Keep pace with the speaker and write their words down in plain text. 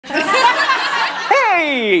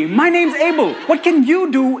Hi, my name's Abel. What can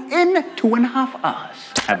you do in 2.5 hours?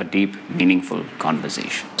 Have a deep, meaningful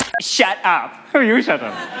conversation. Shut up. You shut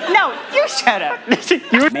up. No, you shut up.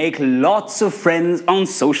 You make lots of friends on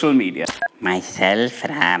social media. Myself,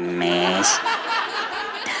 Ramesh.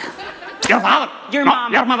 Your father. Your no,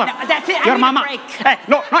 mama. Your mother. No, that's it. Your I need mama. a break. Hey,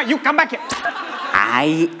 no, you come back here.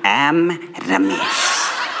 I am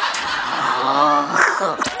Ramesh.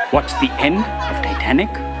 Watch the end of Titanic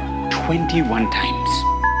 21 times.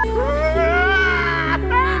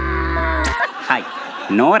 Hi.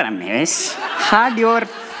 No, Ramesh. Had your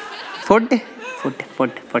food.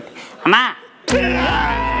 Mama.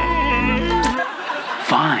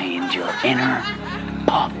 Find your inner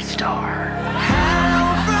pop star.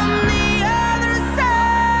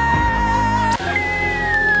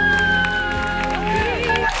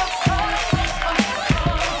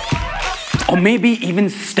 Or maybe even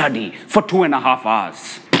study for 2.5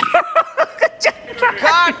 hours.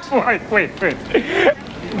 Cut! Wait.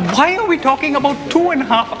 Why are we talking about 2.5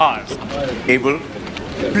 hours? Abel,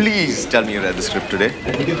 please tell me you read the script today.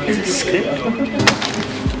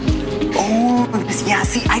 Oh, yeah,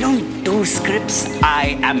 see, I don't do scripts.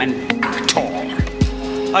 I am an actor.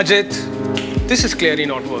 Ajit, this is clearly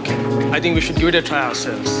not working. I think we should give it a try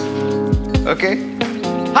ourselves. Okay.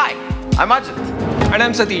 Hi, I'm Ajit. And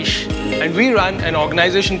I'm Satish, and we run an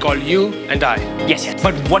organization called You and I. Yes.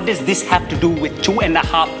 But what does this have to do with 2.5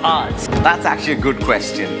 hours? That's actually a good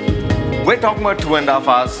question. We're talking about 2.5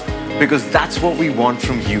 hours because that's what we want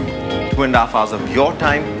from you. 2.5 hours of your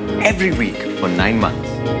time every week for 9 months.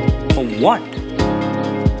 For what?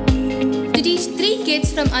 To teach 3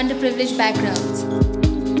 kids from underprivileged backgrounds.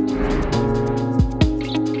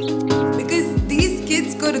 Because these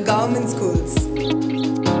kids go to government schools,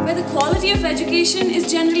 where the quality of education is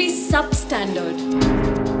generally substandard.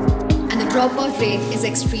 And the dropout rate is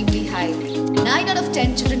extremely high. 9 out of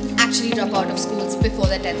 10 children actually drop out of schools before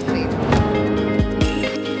their 10th grade.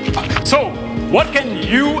 So, what can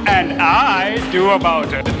you and I do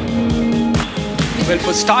about it? Well,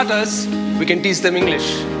 for starters, we can teach them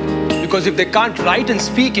English. Because if they can't write and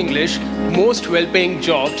speak English, most well-paying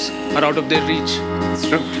jobs are out of their reach. It's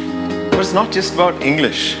true. But it's not just about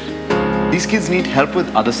English. These kids need help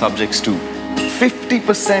with other subjects too.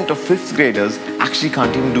 50% of 5th graders actually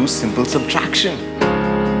can't even do simple subtraction.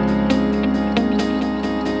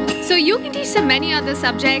 So you can teach them many other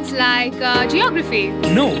subjects like geography.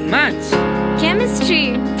 No, maths.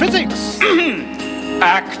 Chemistry. Physics.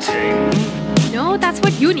 Acting. No, that's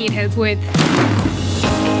what you need help with.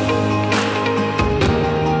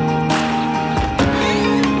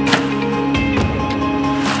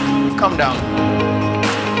 Calm down.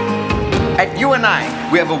 At UNI,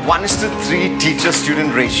 we have a 1:3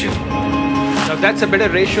 teacher-student ratio. Now that's a better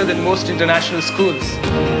ratio than most international schools.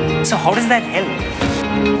 So how does that help?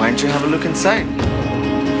 Why don't you have a look inside?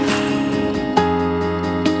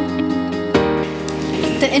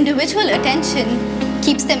 The individual attention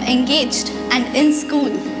keeps them engaged and in school.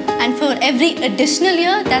 And for every additional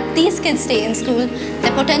year that these kids stay in school,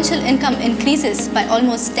 their potential income increases by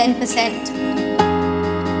almost 10%.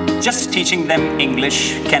 Just teaching them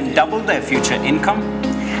English can double their future income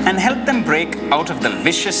and help them break out of the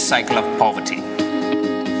vicious cycle of poverty.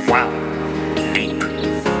 Wow, deep.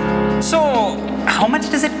 So, how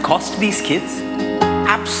much does it cost these kids?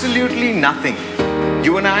 Absolutely nothing.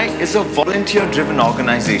 UNI is a volunteer-driven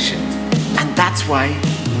organization. And that's why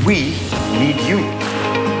we need you.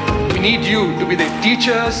 We need you to be their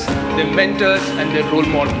teachers, their mentors, and their role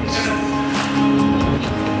models.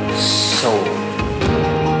 So,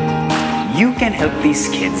 you can help these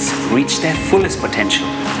kids reach their fullest potential.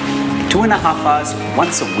 2.5 hours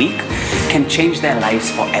once a week can change their lives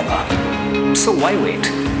forever. So why wait?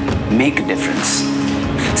 Make a difference.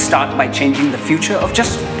 Start by changing the future of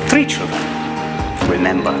just 3 children.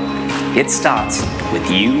 Remember, it starts with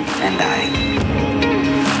you and I.